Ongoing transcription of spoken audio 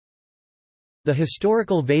The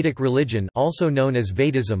historical Vedic religion, also known as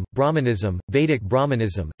Vedism, Brahmanism, Vedic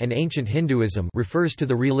Brahmanism, and ancient Hinduism, refers to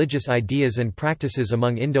the religious ideas and practices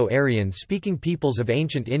among Indo-Aryan speaking peoples of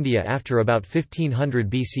ancient India after about 1500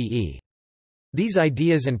 BCE. These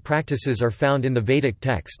ideas and practices are found in the Vedic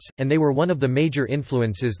texts, and they were one of the major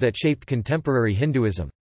influences that shaped contemporary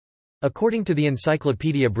Hinduism. According to the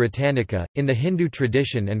Encyclopaedia Britannica, in the Hindu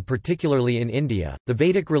tradition and particularly in India, the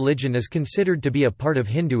Vedic religion is considered to be a part of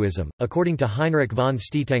Hinduism. According to Heinrich von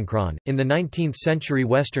Stetenkron, in the 19th century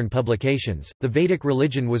Western publications, the Vedic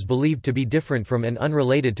religion was believed to be different from and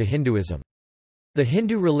unrelated to Hinduism. The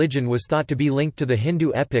Hindu religion was thought to be linked to the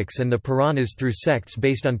Hindu epics and the Puranas through sects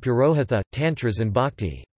based on Purohitha, Tantras and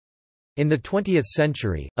Bhakti. In the 20th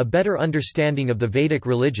century, a better understanding of the Vedic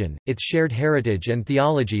religion, its shared heritage and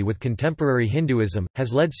theology with contemporary Hinduism,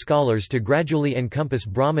 has led scholars to gradually encompass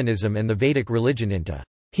Brahmanism and the Vedic religion into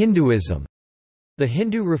Hinduism. The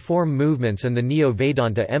Hindu reform movements and the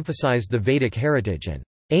Neo-Vedanta emphasized the Vedic heritage and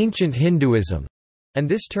ancient Hinduism, and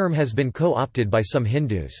this term has been co-opted by some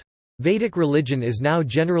Hindus. Vedic religion is now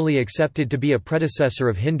generally accepted to be a predecessor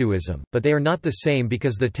of Hinduism, but they are not the same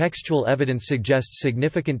because the textual evidence suggests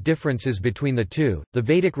significant differences between the two. The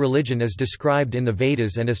Vedic religion is described in the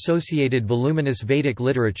Vedas and associated voluminous Vedic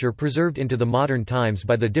literature preserved into the modern times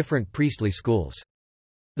by the different priestly schools.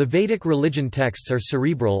 The Vedic religion texts are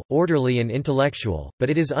cerebral, orderly and intellectual, but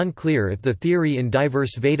it is unclear if the theory in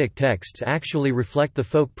diverse Vedic texts actually reflect the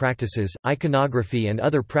folk practices, iconography and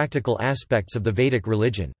other practical aspects of the Vedic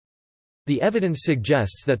religion. The evidence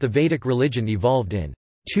suggests that the Vedic religion evolved in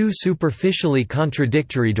two superficially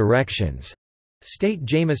contradictory directions, state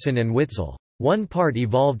Jameson and Witzel. One part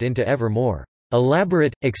evolved into ever more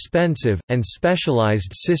elaborate, expensive, and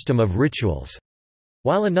specialized system of rituals,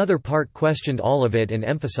 while another part questioned all of it and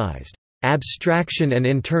emphasized abstraction and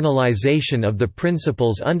internalization of the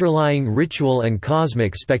principles underlying ritual and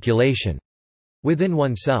cosmic speculation within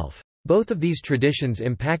oneself. Both of these traditions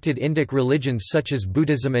impacted Indic religions such as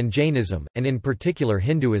Buddhism and Jainism, and in particular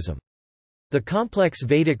Hinduism. The complex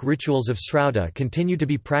Vedic rituals of Srauta continue to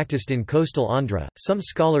be practiced in coastal Andhra. Some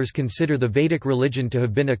scholars consider the Vedic religion to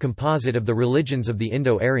have been a composite of the religions of the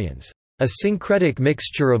Indo-Aryans, a syncretic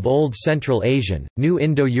mixture of Old Central Asian, New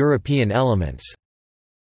Indo-European elements,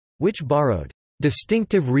 which borrowed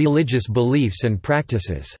distinctive religious beliefs and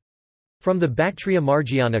practices from the Bactria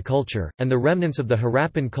Margiana culture, and the remnants of the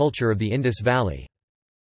Harappan culture of the Indus Valley.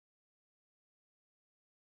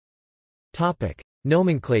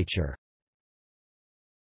 Nomenclature.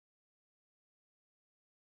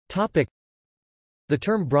 The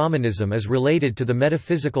term Brahmanism is related to the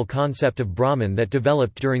metaphysical concept of Brahman that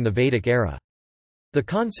developed during the Vedic era. The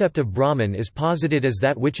concept of Brahman is posited as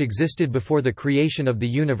that which existed before the creation of the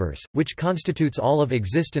universe, which constitutes all of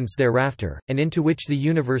existence thereafter, and into which the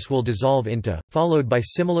universe will dissolve into, followed by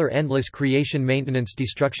similar endless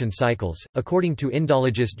creation-maintenance-destruction cycles. According to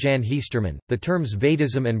Indologist Jan Heesterman, the terms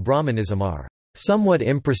Vedism and Brahmanism are somewhat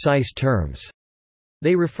imprecise terms.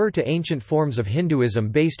 They refer to ancient forms of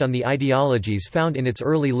Hinduism based on the ideologies found in its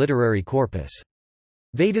early literary corpus.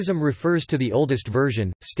 Vedism refers to the oldest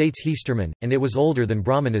version, states Heesterman, and it was older than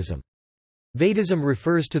Brahmanism. Vedism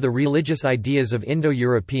refers to the religious ideas of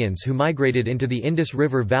Indo-Europeans who migrated into the Indus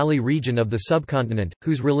River Valley region of the subcontinent,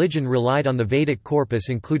 whose religion relied on the Vedic corpus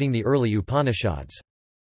including the early Upanishads.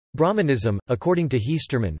 Brahmanism, according to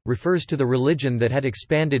Heesterman, refers to the religion that had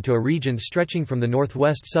expanded to a region stretching from the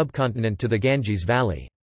northwest subcontinent to the Ganges Valley.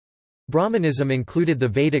 Brahmanism included the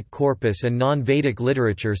Vedic corpus and non-Vedic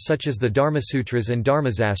literature such as the Dharmasutras and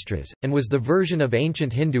Dharmasastras, and was the version of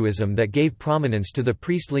ancient Hinduism that gave prominence to the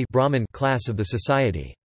priestly Brahmin class of the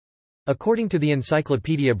society. According to the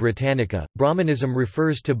Encyclopaedia Britannica, Brahmanism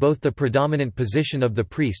refers to both the predominant position of the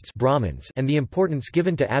priests Brahmins and the importance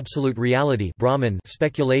given to absolute reality Brahman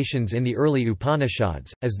speculations in the early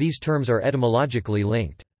Upanishads, as these terms are etymologically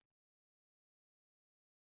linked.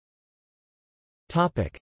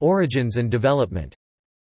 Origins and development.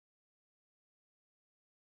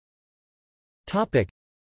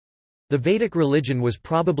 The Vedic religion was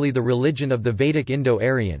probably the religion of the Vedic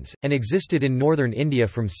Indo-Aryans, and existed in northern India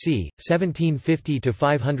from c. 1750 to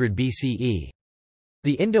 500 BCE.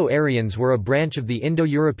 The Indo-Aryans were a branch of the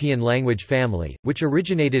Indo-European language family, which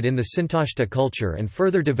originated in the Sintashta culture and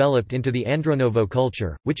further developed into the Andronovo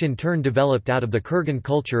culture, which in turn developed out of the Kurgan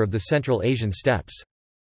culture of the Central Asian steppes.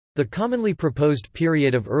 The commonly proposed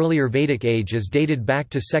period of earlier Vedic age is dated back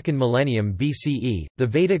to 2nd millennium BCE. The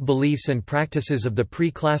Vedic beliefs and practices of the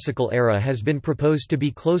pre-classical era has been proposed to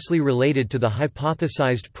be closely related to the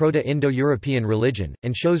hypothesized Proto-Indo-European religion,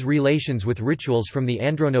 and shows relations with rituals from the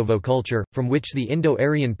Andronovo culture, from which the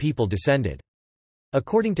Indo-Aryan people descended.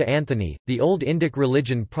 According to Anthony, the Old Indic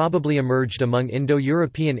religion probably emerged among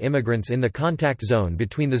Indo-European immigrants in the contact zone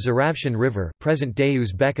between the Zaravshan River present-day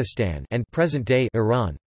Uzbekistan and present-day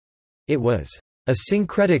Iran. It was a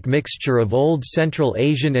syncretic mixture of Old Central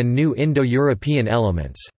Asian and New Indo-European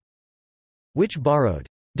elements, which borrowed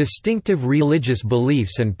distinctive religious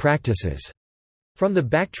beliefs and practices from the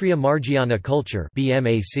Bactria Margiana culture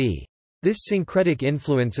 (BMAC). This syncretic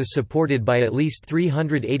influence is supported by at least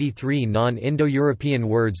 383 non-Indo-European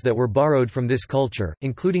words that were borrowed from this culture,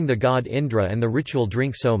 including the god Indra and the ritual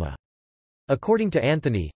drink soma. According to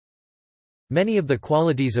Anthony, many of the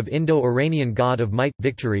qualities of Indo-Iranian god of might,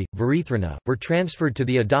 victory, Varithrana, were transferred to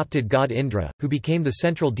the adopted god Indra, who became the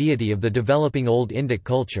central deity of the developing Old Indic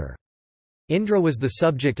culture. Indra was the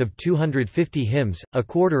subject of 250 hymns, a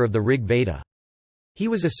quarter of the Rig Veda. He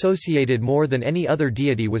was associated more than any other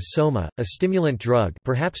deity with soma, a stimulant drug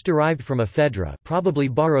perhaps derived from ephedra, probably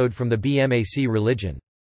borrowed from the BMAC religion.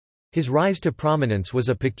 His rise to prominence was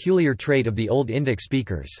a peculiar trait of the Old Indic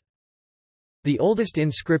speakers. The oldest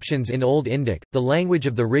inscriptions in Old Indic, the language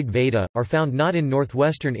of the Rig Veda, are found not in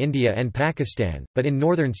northwestern India and Pakistan, but in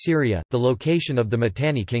northern Syria, the location of the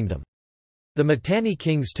Mitanni kingdom. The Mitanni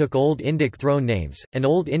kings took Old Indic throne names, and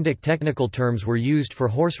Old Indic technical terms were used for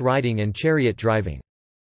horse riding and chariot driving.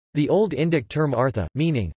 The Old Indic term artha,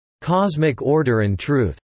 meaning, cosmic order and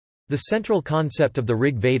truth, the central concept of the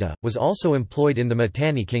Rig Veda, was also employed in the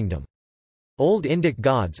Mitanni kingdom. Old Indic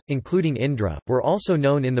gods, including Indra, were also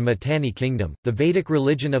known in the Mitanni kingdom. The Vedic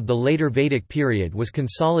religion of the later Vedic period was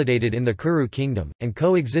consolidated in the Kuru kingdom, and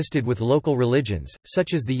coexisted with local religions,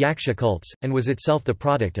 such as the Yaksha cults, and was itself the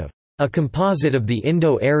product of a composite of the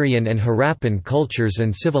Indo-Aryan and Harappan cultures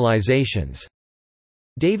and civilizations.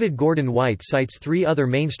 David Gordon White cites three other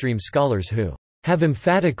mainstream scholars who have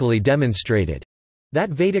emphatically demonstrated that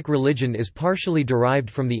Vedic religion is partially derived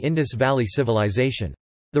from the Indus Valley civilization.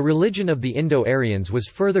 The religion of the Indo-Aryans was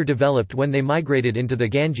further developed when they migrated into the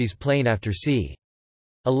Ganges plain after c.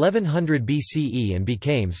 1100 BCE and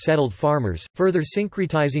became settled farmers, further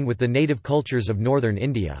syncretizing with the native cultures of northern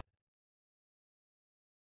India.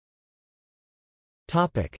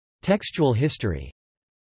 Textual history.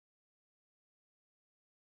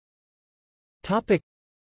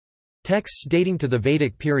 Texts dating to the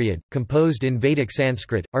Vedic period, composed in Vedic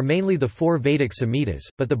Sanskrit, are mainly the four Vedic Samhitas,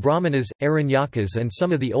 but the Brahmanas, Aranyakas and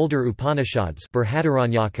some of the older Upanishads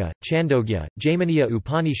Brihadaranyaka, Chandogya, Jaiminiya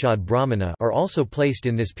Upanishad Brahmana are also placed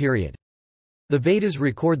in this period. The Vedas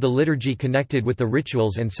record the liturgy connected with the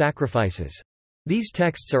rituals and sacrifices. These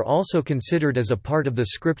texts are also considered as a part of the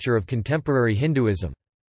scripture of contemporary Hinduism.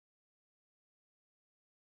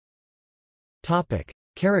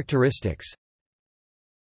 Characteristics.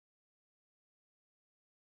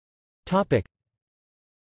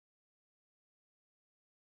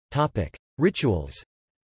 Rituals.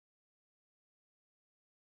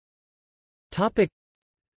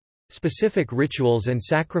 Specific rituals and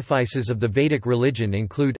sacrifices of the Vedic religion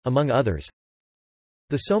include, among others,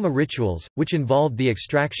 the soma rituals, which involved the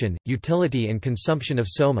extraction, utility and consumption of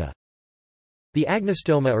soma. The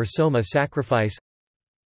agnistoma or soma sacrifice.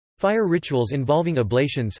 Fire rituals involving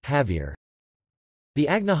oblations havir. The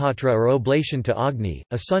Agnihotra or oblation to Agni,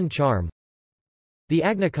 a sun charm. The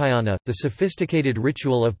Agnikayana, the sophisticated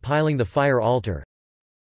ritual of piling the fire altar.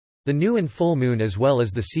 The new and full moon as well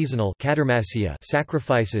as the seasonal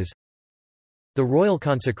sacrifices. The royal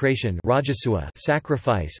consecration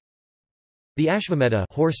sacrifice. The Ashvamedha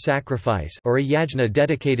horse sacrifice or a yajna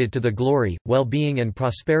dedicated to the glory, well-being and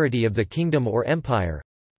prosperity of the kingdom or empire.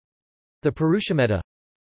 The Purushamedha.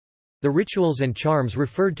 The rituals and charms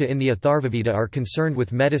referred to in the Atharvaveda are concerned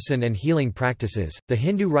with medicine and healing practices. The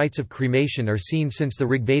Hindu rites of cremation are seen since the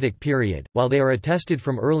Rigvedic period, while they are attested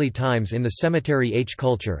from early times in the cemetery H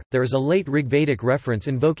culture. There is a late Rigvedic reference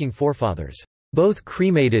invoking forefathers, both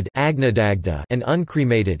cremated Agnidagda and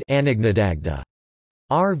uncremated Anagnidagda.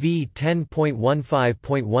 RV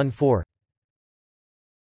 10.15.14.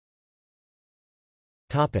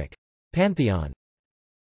 Topic: Pantheon.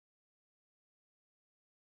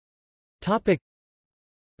 Topic: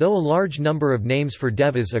 Though a large number of names for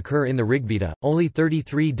devas occur in the Rigveda, only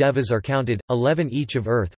 33 devas are counted, 11 each of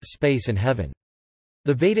earth, space and heaven.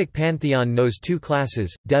 The Vedic pantheon knows two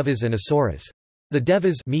classes, devas and asuras. The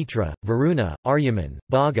devas Mitra, Varuna, Aryaman,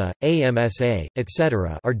 Bhaga, Amsa,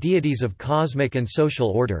 etc. are deities of cosmic and social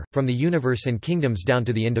order, from the universe and kingdoms down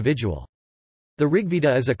to the individual. The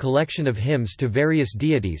Rigveda is a collection of hymns to various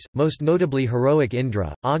deities, most notably heroic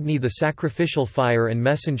Indra, Agni the sacrificial fire and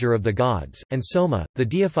messenger of the gods, and Soma, the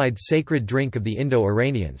deified sacred drink of the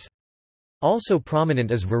Indo-Iranians. Also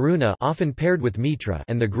prominent is Varuna, often paired with Mitra,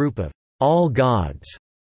 and the group of all gods,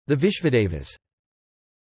 the Vishvadevas.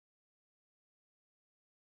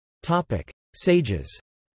 Sages.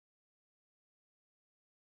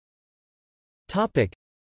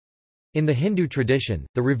 In the Hindu tradition,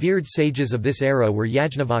 the revered sages of this era were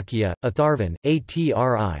Yajnavalkya, Atharvan, Atri,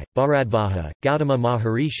 Bharadvaja, Gautama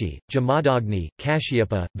Maharishi, Jamadagni,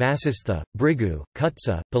 Kashyapa, Vasistha, Bhrigu,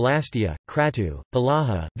 Kutsa, Pulastya, Kratu,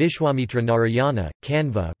 Palaha, Vishwamitra Narayana,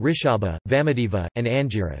 Kanva, Rishabha, Vamadeva, and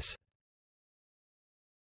Angiras.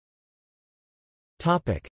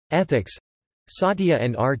 Ethics. Satya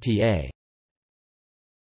and Rta.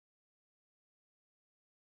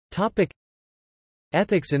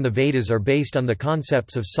 Ethics in the Vedas are based on the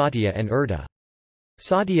concepts of Satya and Urta.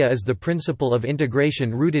 Satya is the principle of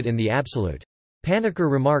integration rooted in the absolute. Panikkar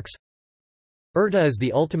remarks, Urta is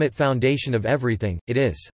the ultimate foundation of everything, it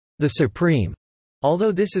is the supreme,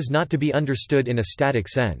 although this is not to be understood in a static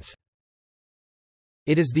sense.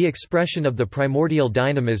 It is the expression of the primordial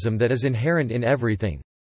dynamism that is inherent in everything.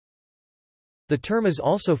 The term is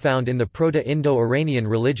also found in the Proto-Indo-Iranian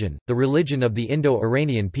religion, the religion of the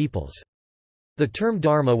Indo-Iranian peoples. The term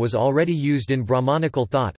dharma was already used in Brahmanical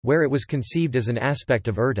thought, where it was conceived as an aspect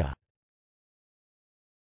of Urta.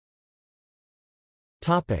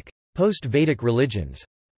 Post-Vedic religions.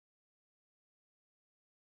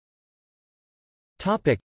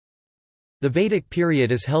 The Vedic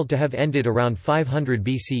period is held to have ended around 500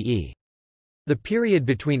 BCE. The period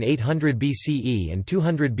between 800 BCE and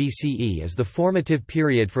 200 BCE is the formative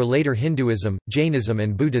period for later Hinduism, Jainism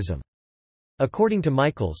and Buddhism. According to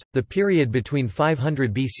Michaels, the period between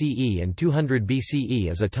 500 BCE and 200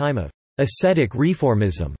 BCE is a time of ascetic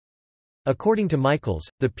reformism. According to Michaels,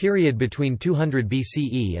 the period between 200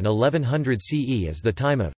 BCE and 1100 CE is the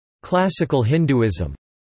time of classical Hinduism,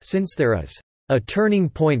 since there is a turning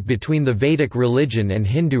point between the Vedic religion and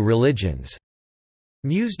Hindu religions.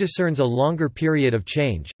 Muse discerns a longer period of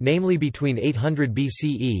change, namely between 800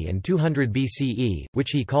 BCE and 200 BCE,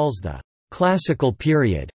 which he calls the classical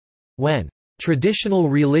period, when traditional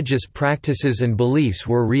religious practices and beliefs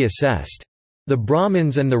were reassessed. The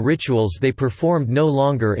Brahmins and the rituals they performed no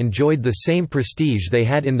longer enjoyed the same prestige they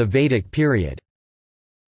had in the Vedic period.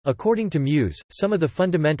 According to Muse, some of the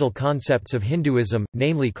fundamental concepts of Hinduism,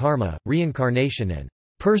 namely karma, reincarnation and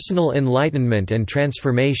personal enlightenment and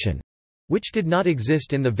transformation, which did not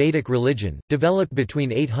exist in the Vedic religion, developed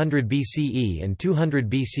between 800 BCE and 200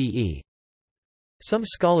 BCE. Some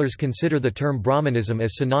scholars consider the term Brahmanism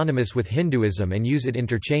as synonymous with Hinduism and use it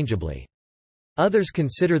interchangeably. Others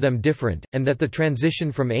consider them different, and that the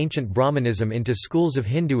transition from ancient Brahmanism into schools of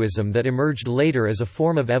Hinduism that emerged later as a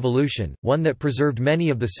form of evolution, one that preserved many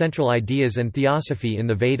of the central ideas and theosophy in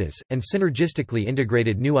the Vedas, and synergistically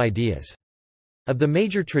integrated new ideas. Of the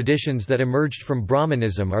major traditions that emerged from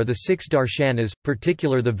Brahmanism are the six darshanas,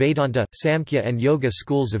 particular the Vedanta, Samkhya and Yoga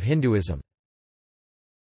schools of Hinduism.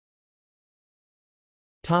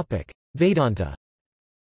 Vedanta.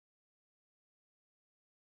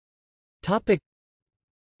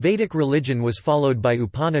 Vedic religion was followed by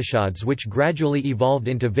Upanishads, which gradually evolved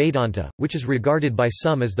into Vedanta, which is regarded by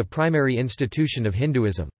some as the primary institution of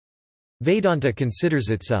Hinduism. Vedanta considers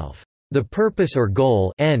itself the purpose or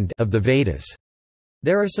goal end of the Vedas.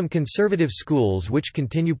 There are some conservative schools which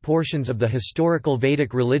continue portions of the historical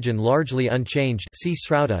Vedic religion largely unchanged, see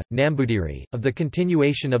Srauta, Nambudiri. Of the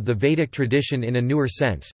continuation of the Vedic tradition in a newer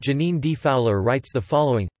sense, Janine D. Fowler writes the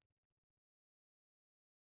following.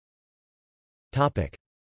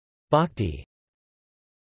 Bhakti.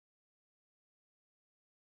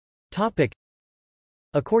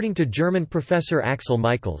 According to German professor Axel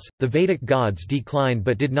Michaels, the Vedic gods declined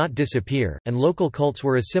but did not disappear, and local cults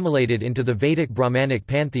were assimilated into the Vedic Brahmanic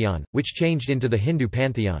pantheon, which changed into the Hindu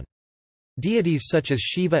pantheon. Deities such as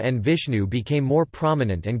Shiva and Vishnu became more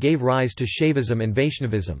prominent and gave rise to Shaivism and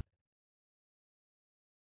Vaishnavism.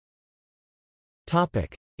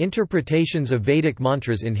 Interpretations of Vedic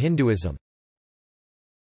mantras in Hinduism.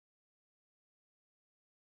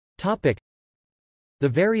 The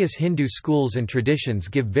various Hindu schools and traditions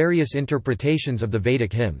give various interpretations of the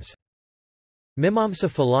Vedic hymns. Mimamsa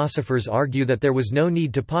philosophers argue that there was no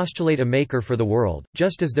need to postulate a maker for the world,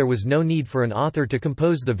 just as there was no need for an author to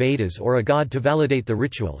compose the Vedas or a god to validate the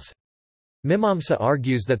rituals. Mimamsa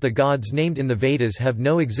argues that the gods named in the Vedas have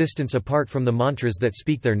no existence apart from the mantras that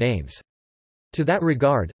speak their names. To that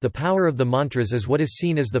regard, the power of the mantras is what is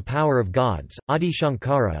seen as the power of gods. Adi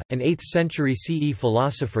Shankara, an 8th century CE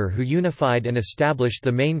philosopher who unified and established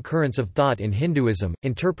the main currents of thought in Hinduism,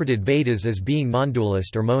 interpreted Vedas as being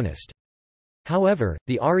non-dualist or monist. However,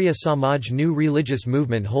 the Arya Samaj new religious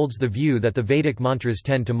movement holds the view that the Vedic mantras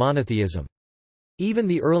tend to monotheism. Even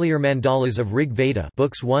the earlier mandalas of Rig Veda,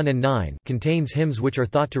 books 1 and 9, contains hymns which are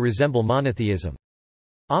thought to resemble monotheism.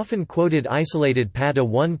 Often quoted isolated Pada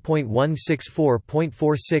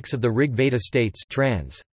 1.164.46 of the Rig Veda states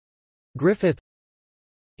trans. Griffith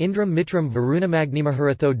Indram Mitram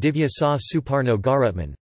Varunamagnimahharatho Divya Sa Suparno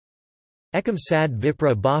Garutman Ekam Sad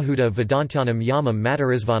Vipra Bahuda Vedantanam Yamam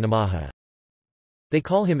Matarisvanamaha. They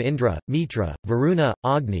call him Indra, Mitra, Varuna,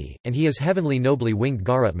 Agni, and he is heavenly nobly winged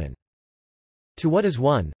Garutman. To what is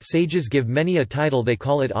one, sages give many a title, they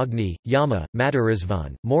call it Agni, Yama,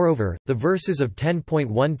 Matarisvan. Moreover, the verses of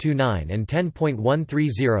 10.129 and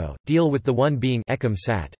 10.130 deal with the one being Ekam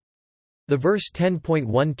Sat. The verse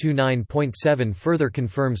 10.129.7 further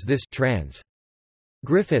confirms this trans.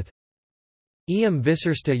 Griffith Iam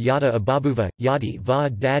visarsta yada ababuva, yadi va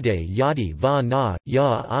dade yadi va na,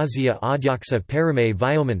 ya azia adyaksa parame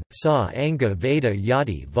vyoman, sa anga veda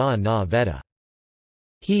yadi va na veda.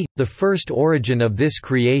 He, the first origin of this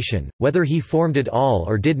creation, whether he formed it all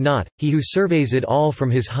or did not, he who surveys it all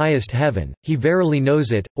from his highest heaven, he verily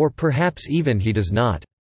knows it, or perhaps even he does not.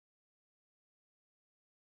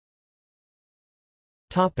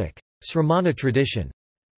 Sramana tradition.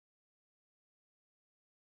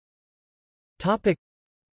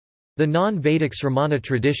 The non-Vedic Sramana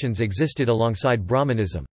traditions existed alongside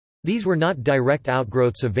Brahmanism. These were not direct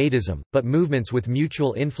outgrowths of Vedism, but movements with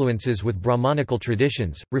mutual influences with Brahmanical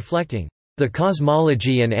traditions, reflecting the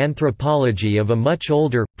cosmology and anthropology of a much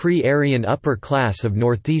older, pre-Aryan upper class of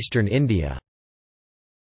northeastern India.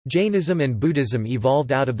 Jainism and Buddhism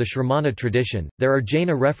evolved out of the Shramana tradition. There are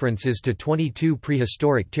Jaina references to 22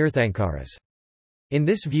 prehistoric Tirthankaras. In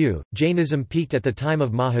this view, Jainism peaked at the time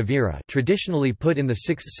of Mahavira, traditionally put in the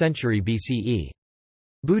 6th century BCE.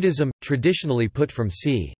 Buddhism, traditionally put from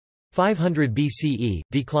c. 500 BCE,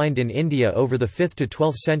 declined in India over the 5th to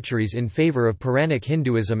 12th centuries in favor of Puranic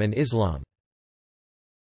Hinduism and Islam.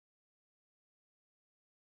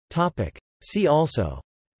 See also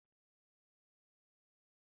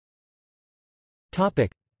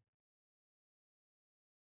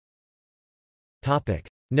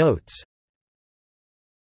Notes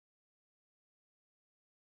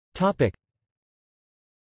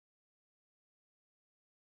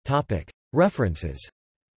References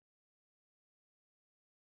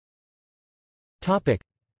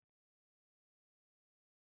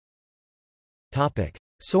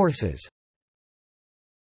Sources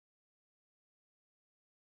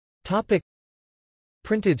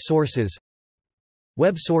Printed sources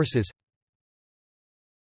Web sources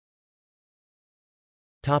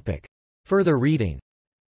Further reading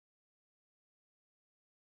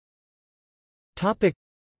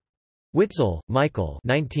Witzel, Michael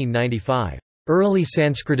 1995. Early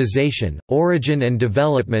Sanskritization, Origin and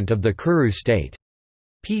Development of the Kuru State.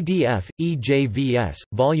 PDF, EJVS,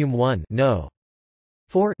 Volume 1 No.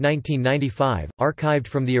 4 1995, archived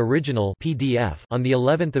from the original PDF on the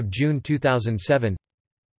 11th of June 2007.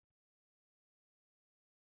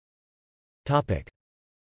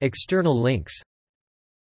 External links.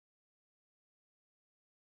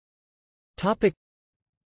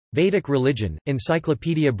 Vedic religion,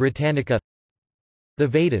 Encyclopædia Britannica. The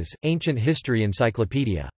Vedas, Ancient History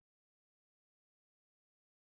Encyclopedia